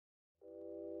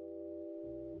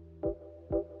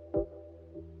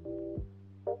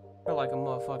like a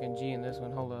motherfucking G in this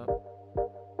one, hold up.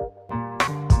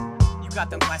 Got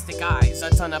them plastic eyes, a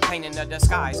ton of pain in the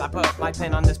disguise. I put my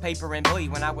pen on this paper and bleed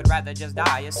when I would rather just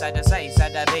die. It's sad to say,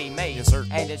 sad to be me. Yes, sir.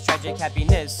 And it's tragic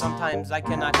happiness. Sometimes I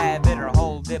cannot have it or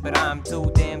hold it, but I'm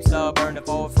too damn stubborn to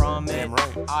fall from it. Damn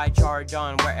right. I charge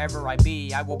on wherever I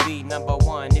be. I will be number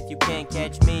one. If you can't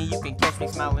catch me, you can catch me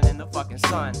smiling in the fucking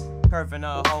sun. Curving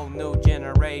a whole new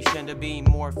generation to be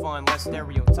more fun, less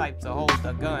stereotypes to hold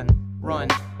the gun. Run,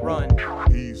 run.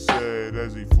 He said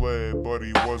as he fled, but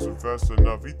he wasn't fast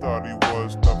enough. He thought he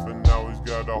was tough, and now he's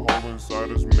got a hole inside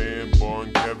his man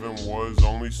bun. Kevin was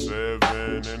only 7,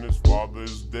 and his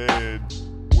father's dead.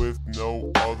 With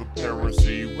no other parents,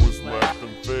 he was left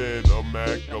and fed. A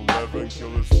Mac 11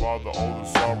 killed his father, all the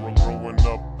sorrow growing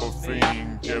up a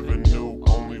fiend. Kevin knew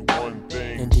only one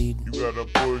thing. Indeed. You gotta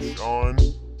push on.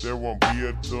 There won't be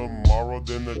a tomorrow,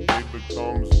 then the day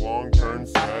becomes long. Turn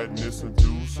sadness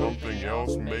into something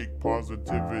else. Make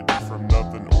positivity from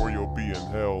nothing or you'll be in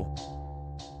hell.